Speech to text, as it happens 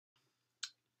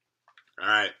All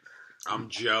right. I'm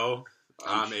Joe.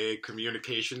 I'm a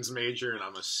communications major, and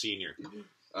I'm a senior.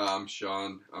 I'm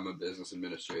Shjon. I'm a business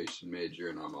administration major,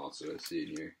 and I'm also a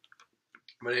senior.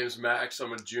 My name is Max.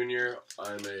 I'm a junior.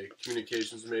 I'm a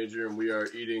communications major, and we are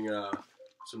eating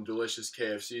some delicious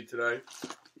KFC today.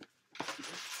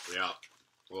 Yeah.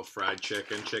 A little fried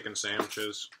chicken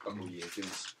sandwiches. Couple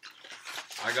Yakins.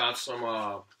 I got some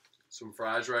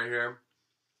fries right here.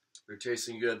 They're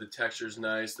tasting good. The texture's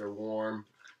nice. They're warm,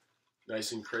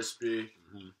 nice and crispy.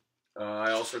 Mm-hmm.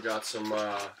 I also got some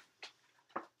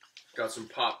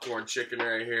popcorn chicken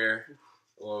right here.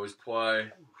 We'll always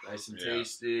play. Nice and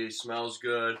tasty. Smells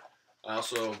good. I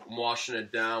also am washing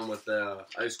it down with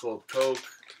ice cold Coke.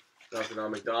 Nothing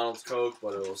on McDonald's Coke,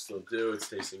 but it will still do. It's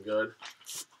tasting good.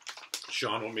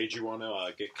 Shjon, what made you want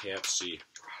to get KFC?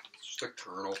 It's just a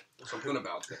Colonel. Something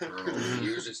about the Colonel. He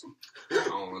was just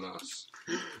calling us.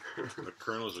 The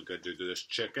Colonel's a good dude. This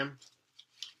chicken,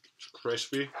 it's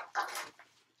crispy,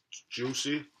 it's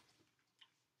juicy.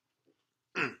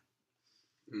 Dude,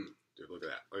 look at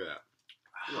that. Look at that.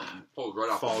 Pulled right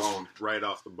off the Falls bone. right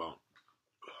off the bone.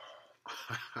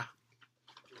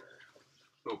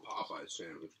 No Popeye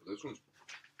sandwich, but this one's...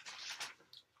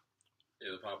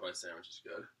 Yeah, the Popeye sandwich is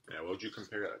good. Yeah, what would you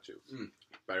compare that to?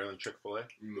 Better than Chick-fil-A?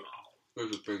 No.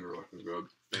 There's a finger looking good.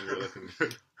 Finger looking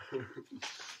good.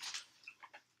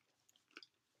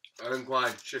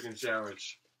 Uninclined chicken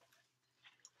sandwich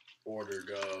order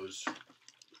goes.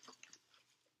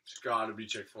 It's got to be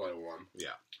Chick-fil-A one.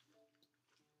 Yeah.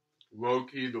 Low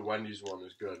key, the Wendy's one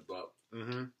is good, but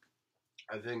Mm-hmm.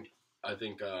 I think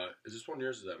is this one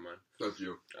yours or is that mine? That's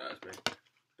you. That's me.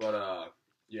 But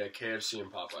yeah, KFC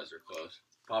and Popeyes are close.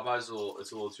 Popeyes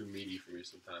it's a little too meaty for me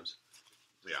sometimes.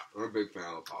 Yeah. I'm a big fan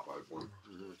of the Popeye one.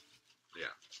 Mm-hmm.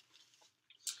 Yeah.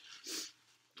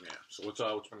 Yeah. So what's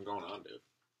been going on, dude?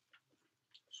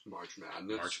 It's March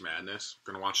Madness. March Madness.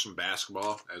 We're gonna watch some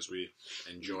basketball as we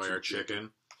enjoy our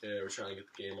chicken. Yeah, we're trying to get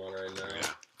the game on right now.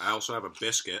 Yeah. I also have a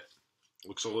biscuit.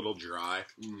 Looks a little dry,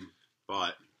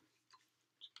 but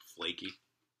flaky.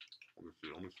 Let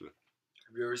me see.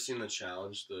 Have you ever seen the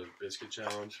challenge, the biscuit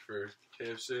challenge for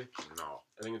KFC? No.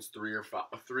 I think it's 3 or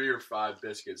 5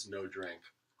 biscuits, no drink.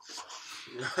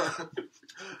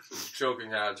 Choking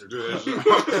hazard. Dude,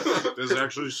 this is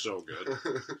actually so good.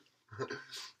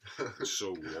 It's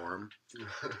so warm.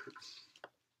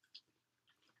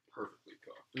 Perfectly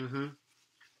cooked. Mm-hmm.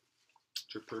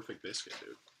 It's your perfect biscuit,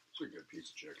 dude. It's a good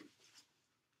piece of chicken.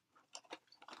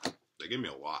 They give me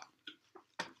a lot.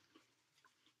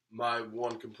 My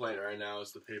one complaint right now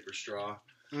is the paper straw.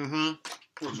 Mm-hmm.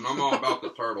 Listen, I'm all about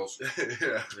the turtles.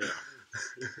 Yeah.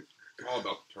 All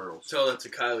about the turtles. Tell that to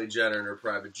Kylie Jenner in her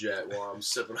private jet while I'm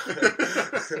sipping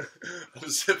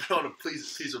on a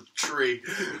piece of tree.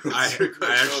 I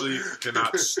actually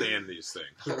cannot stand these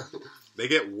things. They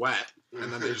get wet,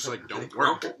 and then they just, like, don't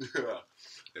work. Yeah.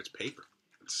 It's paper.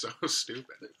 It's so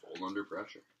stupid. They fold under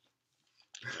pressure.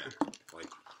 Yeah. Like,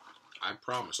 I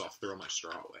promise I'll throw my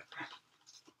straw away.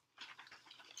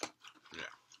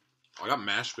 Yeah. I got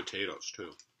mashed potatoes,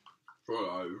 too. These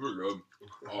are good.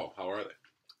 Oh, how are they?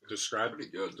 Describe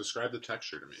Pretty good. Describe the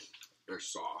texture to me. They're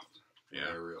soft. Yeah.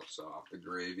 They're real soft. The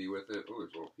gravy with it. Oh,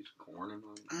 there's a little piece of corn in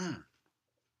there.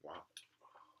 Wow.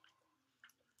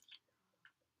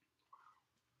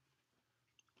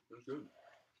 That's good.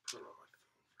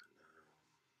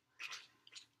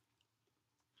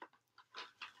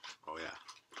 Oh, yeah.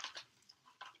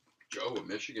 Joe, a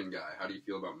Michigan guy, how do you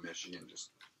feel about Michigan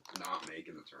just not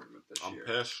making the tournament this I'm year?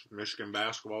 pissed. Michigan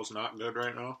basketball's not good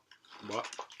right now, but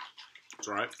it's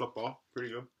alright. Football,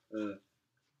 pretty good.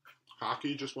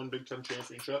 Hockey just won Big Ten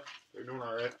championship. They're doing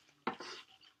alright.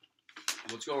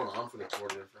 What's going on for the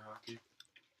tournament for hockey?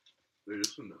 They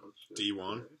just announced it.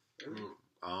 D1.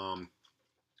 Yeah.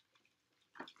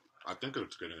 I think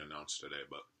it's getting announced today,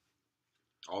 but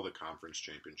all the conference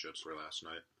championships were last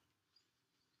night.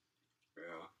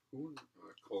 Yeah. Who won?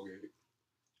 Colgate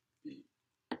beat.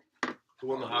 Who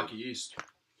won the Hockey East?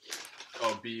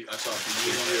 Oh, I saw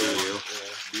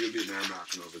BU beat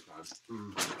Merrimack in overtime.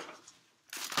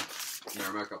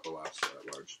 Merrimack got the last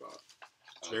large spot.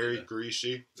 It's very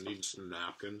greasy. Need some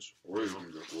napkins. Or you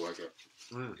can just lick it.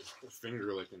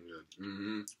 Finger licking good.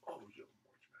 Mm-hmm. Oh, yeah.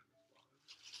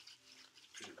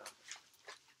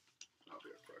 I'll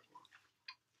be a quick one.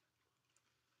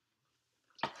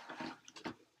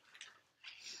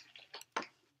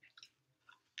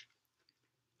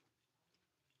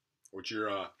 What's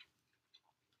your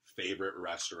favorite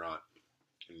restaurant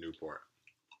in Newport?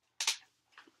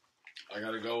 I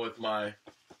gotta go with my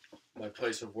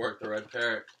place of work, the Red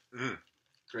Parrot.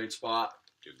 Great spot.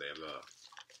 Dude, they have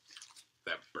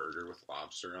that burger with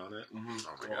lobster on it. Mm-hmm.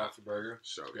 Oh my god, Lobster burger.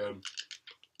 so good. Good.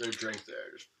 Their drink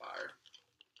there is fire.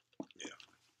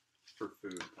 For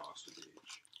food, pasta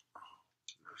beach.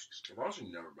 I've honestly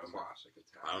never been there. Classic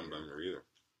Italian. I haven't been there either.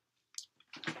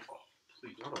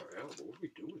 Please, not available. What are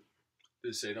we doing? Did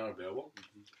it say not available?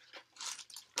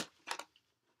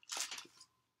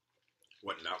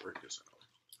 What network is it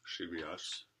on?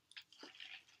 CBS.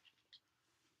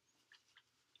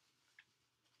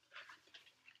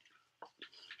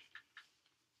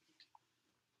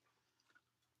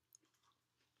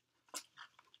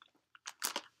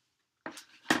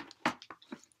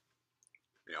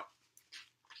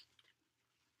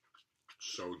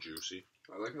 So juicy.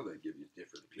 I like how they give you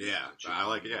different pieces. Yeah, of chicken I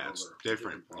like it. Yeah, it's over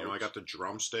different. You know, I parts. got the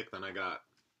drumstick, then I got,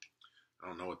 I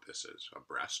don't know what this is. A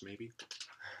breast, maybe?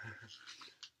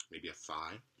 Maybe a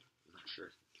thigh? I'm not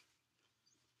sure.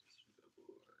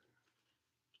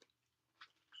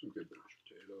 Some good mashed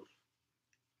potatoes.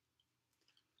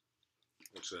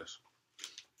 What's this?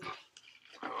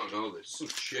 I don't know. There's some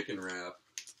chicken wrap.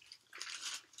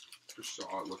 Just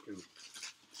saw it looking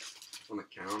on the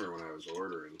counter when I was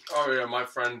ordering. Oh yeah, my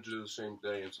friend did the same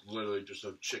thing. It's literally just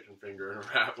a chicken finger and a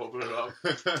wrap. Open it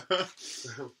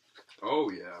up. Oh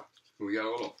yeah, we got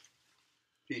a little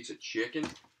piece of chicken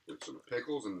with some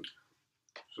pickles and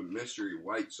some mystery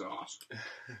white sauce.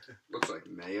 Looks like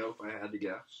mayo, if I had to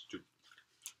guess.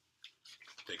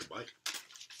 Take a bite.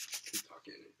 Tuck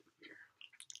in here.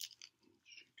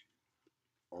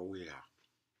 Oh, yeah.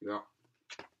 Yeah.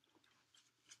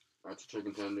 That's a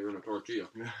chicken tender and a tortilla.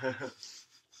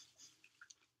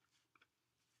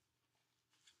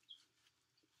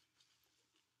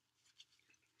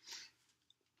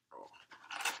 Oh.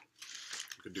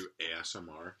 You could do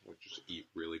ASMR, like just eat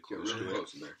really Get close really to it.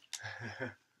 close in there.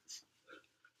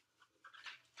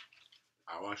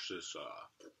 I watched this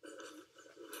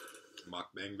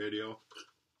mukbang video.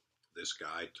 This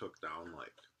guy took down,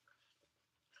 like,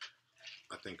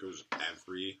 I think it was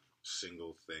every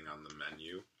single thing on the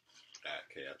menu at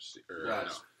KFC. Or,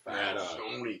 That's no, at, So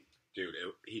many. dude,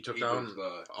 he took He down was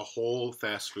the- a whole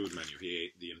fast food menu. He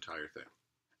ate the entire thing.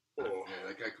 Oh, man,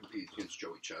 that guy competes against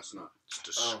Joey Chestnut. It's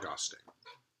disgusting.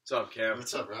 What's up, Cam?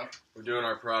 What's up, bro? We're doing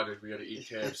our project. We got to eat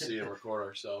KFC and record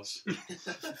ourselves.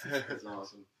 That's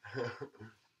awesome.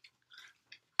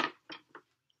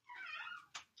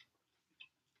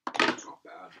 It's not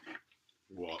bad.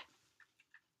 What?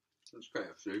 It's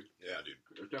KFC. Yeah, dude.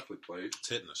 It definitely plays. It's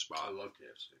hitting the I spot. love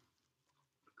KFC.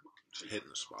 It's hitting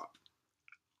the spot.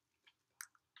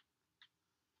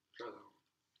 Try that one.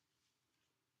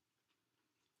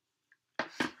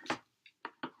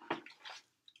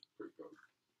 Pretty good.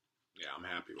 Yeah, I'm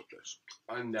happy with this.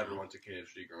 I never went to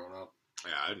KFC growing up.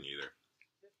 Yeah, I didn't either.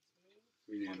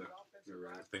 Me neither. You're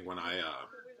right. I think when I,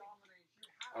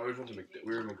 I always went to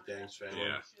we were a McDonald's family.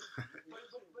 yeah,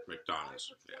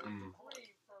 McDonald's. Yeah. Mm.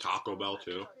 Taco Bell,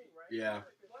 too. Yeah.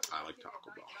 I like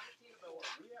Taco Bell.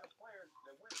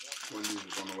 Wendy's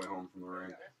was on the way home from the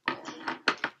rink.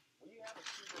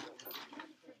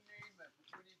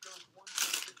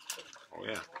 Oh,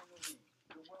 yeah.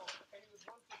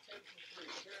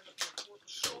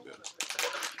 So good.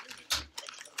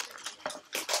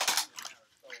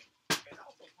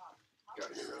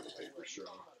 Gotta get rid of the paper straw.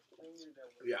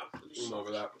 Yeah. I'm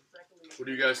over that. What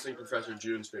do you guys think Professor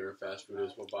June's favorite fast food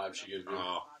is? What vibe she gives you?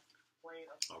 Oh.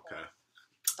 Okay.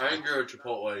 I think you're a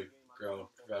Chipotle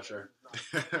girl, Professor.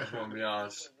 Just want to be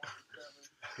honest.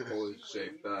 Holy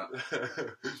safe bet.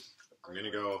 I'm going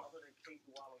to go,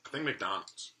 I think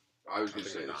McDonald's. I was gonna I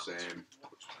think say the McDonald's. same.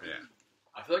 Yeah.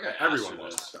 I feel like I asked Everyone you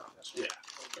loves this. McDonald's.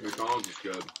 Yeah. McDonald's is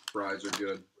good. Fries are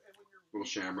good. Little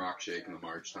shamrock shake in the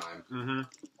March time. Mm-hmm.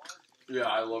 Yeah,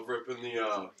 I love ripping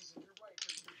the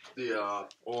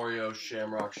Oreo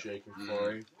Shamrock Shake and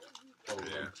flurry. Oh,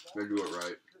 Yeah. They do it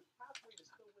right.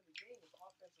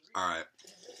 All right.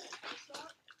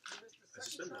 It's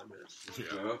just been 9 minutes.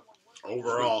 Yeah.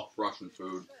 Overall, Russian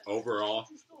food.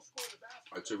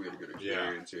 I'd say we had a good yeah,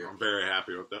 experience here. I'm very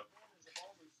happy with it.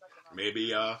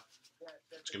 Maybe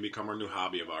it's gonna become our new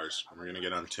hobby of ours. We're gonna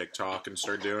get on TikTok and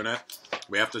start doing it.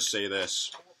 We have to say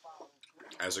this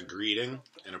as a greeting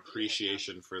and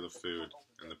appreciation for the food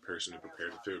and the person who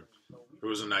prepared the food. Who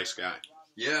was a nice guy.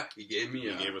 Yeah, he gave me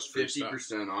He gave us free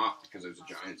 50% off because I was a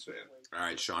Giants fan. All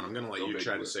right, Sean, I'm gonna let Go you big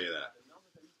try to boy. say that.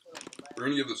 We're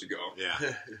gonna give this a go.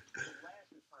 Yeah.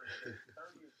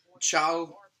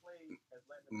 Ciao,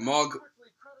 Mog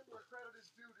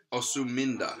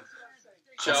Osuminda.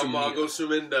 Ciao, Mago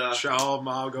Suminda. Ciao,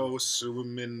 Mago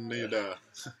Suminida.